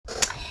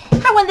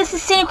everyone, this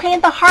is Sandy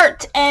Creating the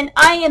Heart, and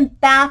I am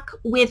back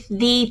with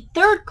the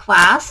third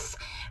class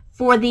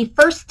for the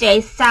first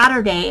day,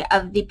 Saturday,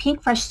 of the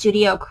Pinkfresh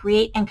Studio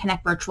Create and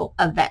Connect Virtual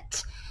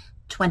Event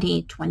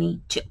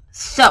 2022.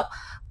 So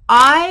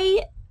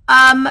I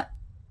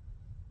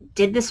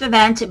did this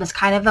event. It was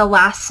kind of a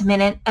last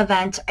minute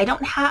event.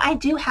 I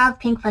do have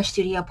Pinkfresh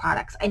Studio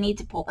products. I need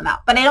to pull them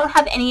out, but I don't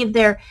have any of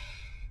their,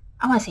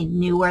 I want to say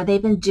newer.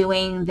 They've been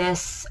doing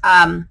this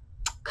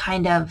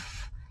kind of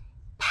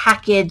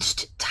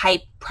packaged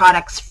type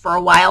products for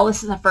a while.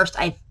 This is the first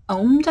I've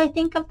owned, I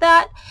think, of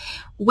that,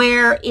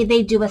 where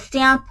they do a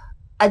stamp,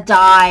 a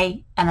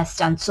die, and a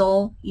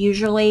stencil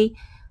usually.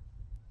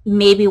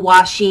 Maybe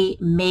washi,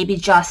 maybe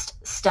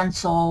just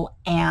stencil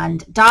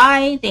and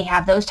die. They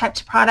have those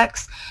types of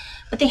products,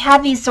 but they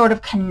have these sort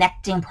of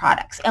connecting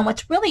products. And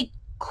what's really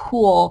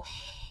cool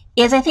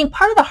is, I think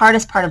part of the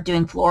hardest part of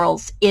doing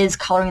florals is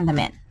coloring them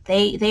in.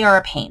 They are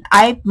a pain.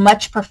 I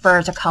much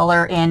prefer to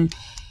color in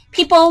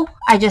people.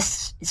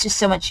 It's just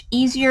so much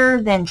easier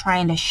than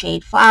trying to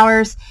shade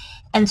flowers.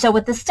 And so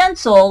with the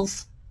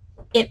stencils,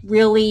 it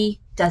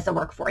really does the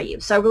work for you.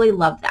 So I really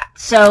love that.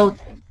 So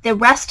the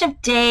rest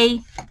of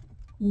day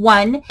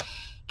one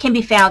can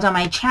be found on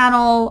my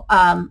channel.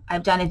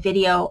 I've done a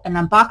video, an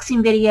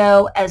unboxing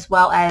video, as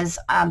well as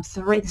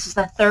this is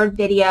the third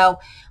video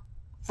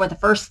for the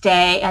first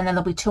day, and then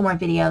there'll be 2 more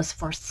videos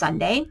for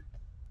Sunday.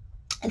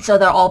 And so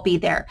they'll all be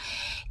there.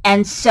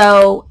 And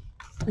so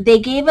they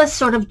gave us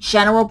sort of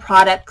general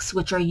products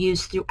which are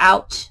used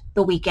throughout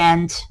the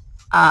weekend.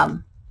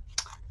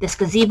 This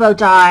gazebo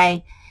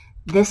die,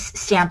 this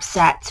stamp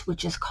set,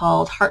 which is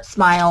called Heart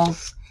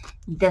Smiles,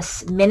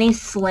 this mini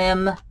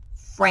slim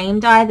frame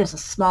die. There's a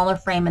smaller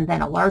frame and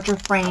then a larger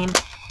frame.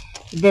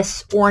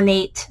 This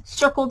ornate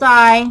circle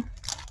die.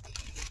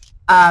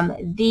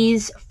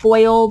 These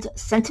foiled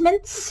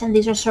sentiments, and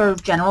these are sort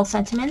of general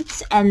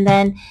sentiments. And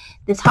then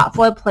this hot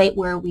foil plate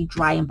where we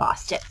dry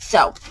embossed it.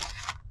 So,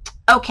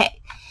 okay.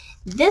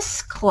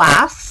 This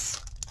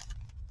class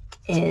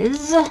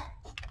is,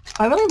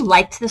 I really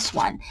liked this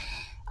one.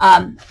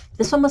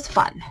 This one was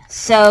fun.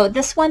 So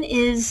this one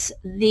is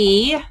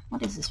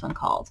what is this one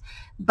called?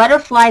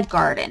 Butterfly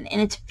Garden, and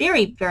it's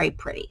very, very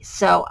pretty.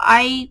 So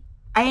I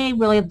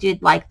really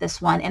did like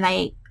this one, and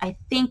I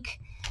think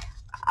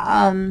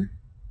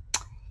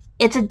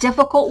it's a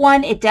difficult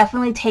one. It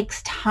definitely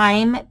takes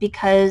time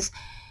because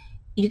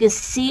you can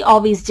see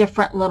all these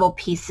different little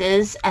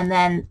pieces, and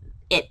then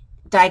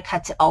die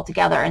cuts it all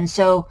together. And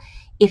so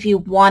if you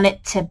want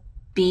it to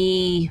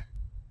be,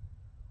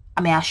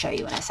 I mean, I'll show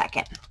you in a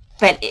second,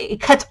 but it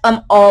cuts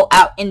them all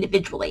out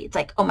individually. It's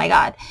like, oh my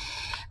God.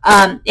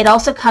 It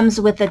also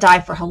comes with the die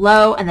for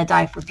hello and the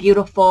die for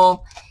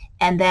beautiful,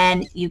 and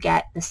then you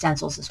get the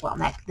stencils as well.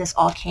 And this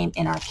all came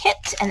in our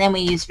kit, and then we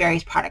use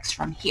various products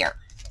from here.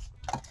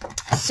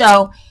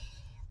 So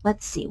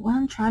let's see what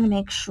I'm trying to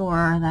make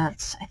sure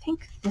that's, I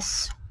think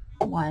this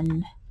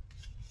one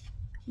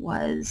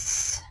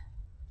was,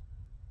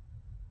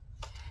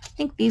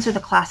 I think these are the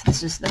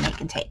classes that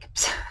make and take.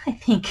 I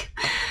think.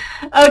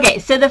 Okay,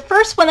 so the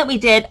first one that we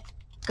did,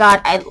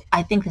 God,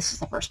 I think this is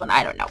the first one.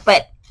 I don't know.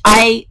 But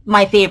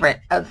my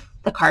favorite of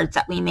the cards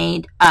that we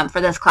made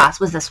for this class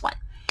was this one.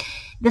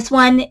 This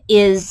one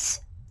is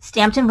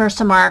stamped in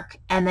Versamark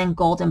and then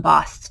gold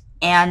embossed.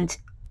 And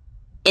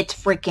it's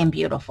freaking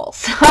beautiful.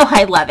 So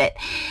I love it.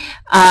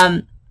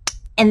 And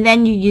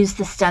then you use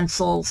the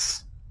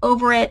stencils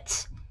over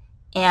it.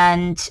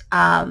 And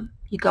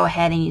you go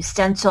ahead and you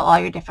stencil all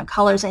your different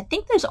colors. I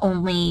think there's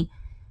only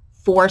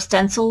 4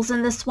 stencils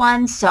in this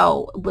one,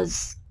 so it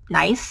was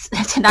nice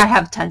to not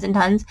have tons and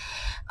tons.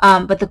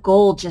 But the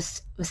gold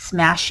just was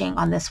smashing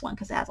on this one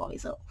because it has all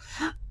these little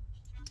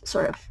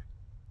sort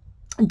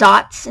of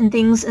dots and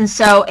things, and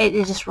so it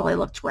just really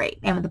looked great,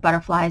 and with the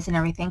butterflies and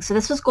everything. So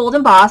this was gold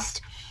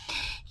embossed.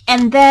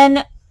 And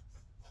then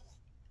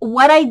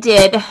what I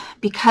did,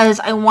 because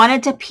I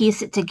wanted to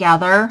piece it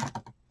together,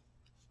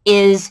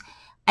 is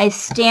I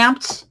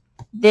stamped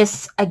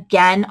this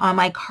again on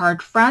my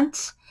card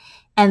front,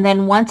 and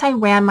then once I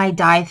ran my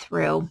die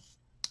through,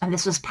 and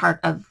this was part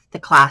of the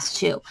class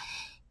too,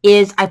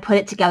 is I put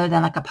it together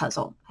then like a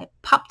puzzle. I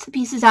popped the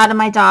pieces out of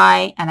my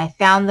die, and I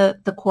found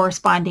the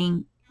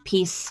corresponding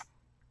piece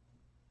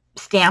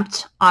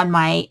stamped on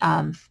my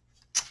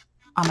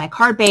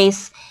card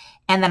base,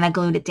 and then I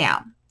glued it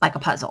down like a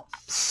puzzle.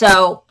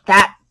 So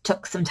that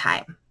took some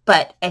time,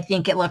 but I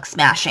think it looks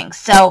smashing.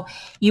 So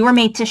You Were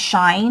Made to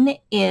Shine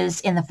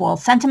is in the foil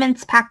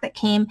sentiments pack that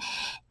came,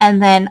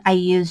 and then I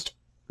used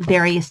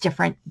various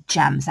different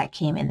gems that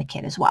came in the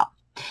kit as well.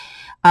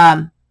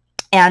 And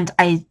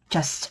I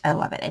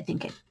love it. I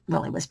think it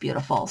really was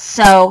beautiful.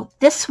 So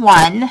this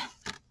one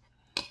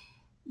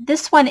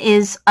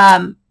is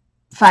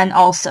fun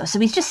also. So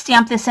we just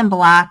stamped this in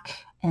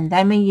black, and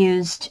then we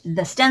used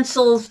the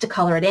stencils to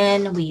color it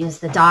in. We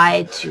used the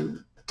die to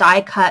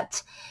die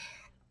cut.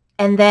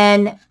 And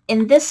then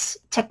in this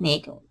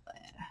technique,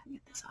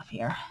 get this off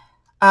here,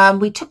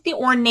 we took the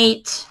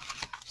ornate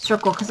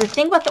circle, because the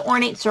thing about the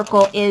ornate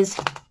circle is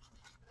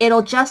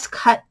it'll just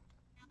cut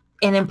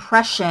an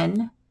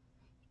impression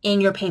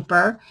in your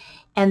paper.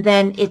 And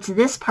then it's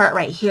this part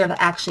right here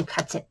that actually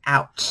cuts it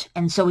out.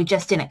 And so we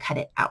just didn't cut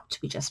it out.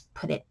 We just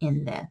put it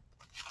in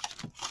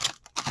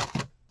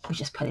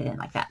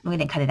like that. We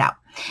didn't cut it out.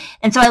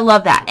 And so I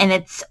love that. And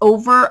it's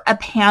over a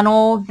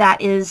panel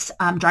that is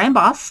dry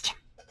embossed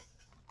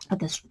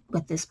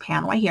with this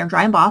panel right here,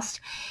 dry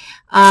embossed.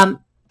 And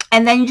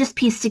then you just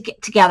piece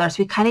it together.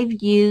 So we kind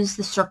of use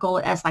the circle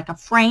as like a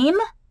frame.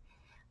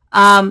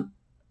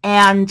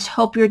 And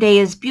hope your day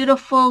is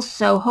beautiful.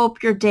 So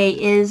hope your day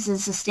is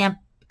a stamp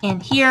in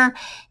here,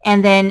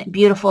 and then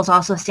beautiful is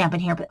also a stamp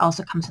in here, but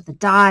also comes with a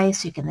die,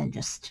 so you can then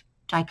just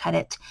die cut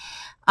it.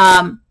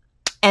 And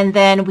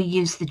then we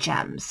use the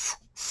gems,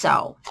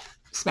 so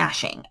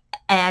smashing.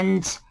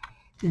 And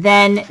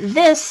then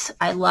this,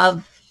 I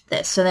love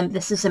this. So then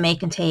this is a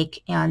make and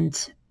take,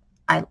 and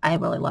I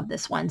really love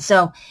this one.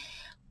 So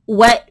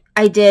what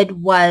I did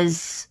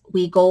was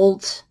we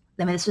gold,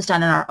 I mean, this was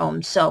done on our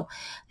own. So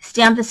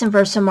stamped this in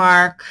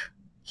Versamark,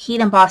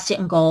 heat embossed it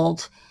in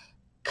gold,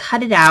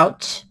 cut it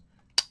out,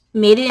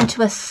 made it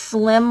into a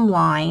slim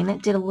line,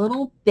 did a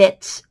little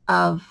bit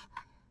of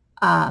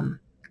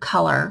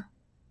color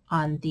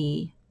on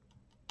the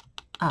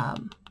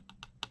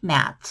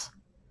mat,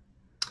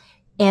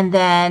 and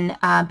then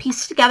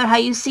pieced together how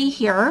you see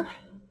here.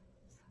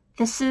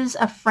 This is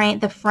a frame,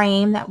 the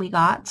frame that we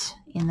got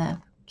in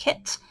the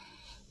kit,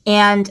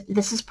 and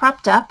this is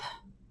propped up,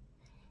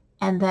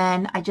 and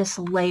then I just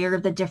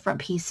layered the different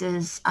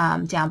pieces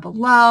down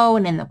below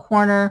and in the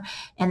corner,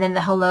 and then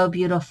the Hello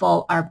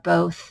Beautiful are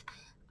both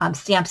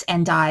stamps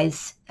and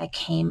dies that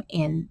came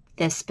in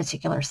this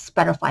particular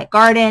butterfly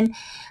garden.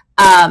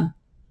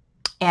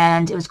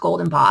 And it was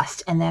gold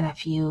embossed, and then a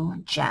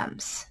few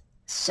gems.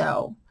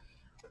 So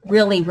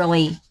really,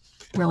 really,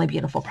 really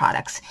beautiful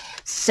products.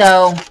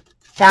 So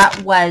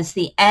that was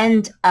the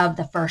end of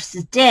the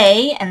first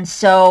day. And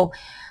so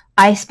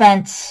I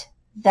spent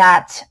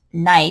that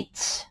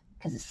night,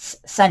 because it's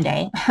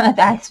Sunday, that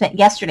I spent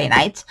yesterday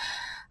night.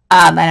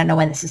 I don't know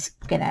when this is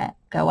going to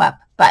go up,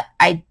 but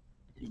I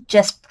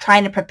just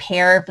trying to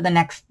prepare for the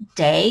next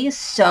day.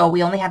 So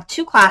we only have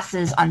 2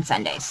 classes on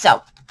Sunday.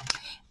 So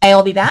I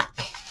will be back.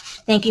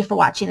 Thank you for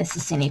watching. This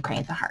is Cindy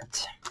Crane the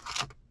Heart.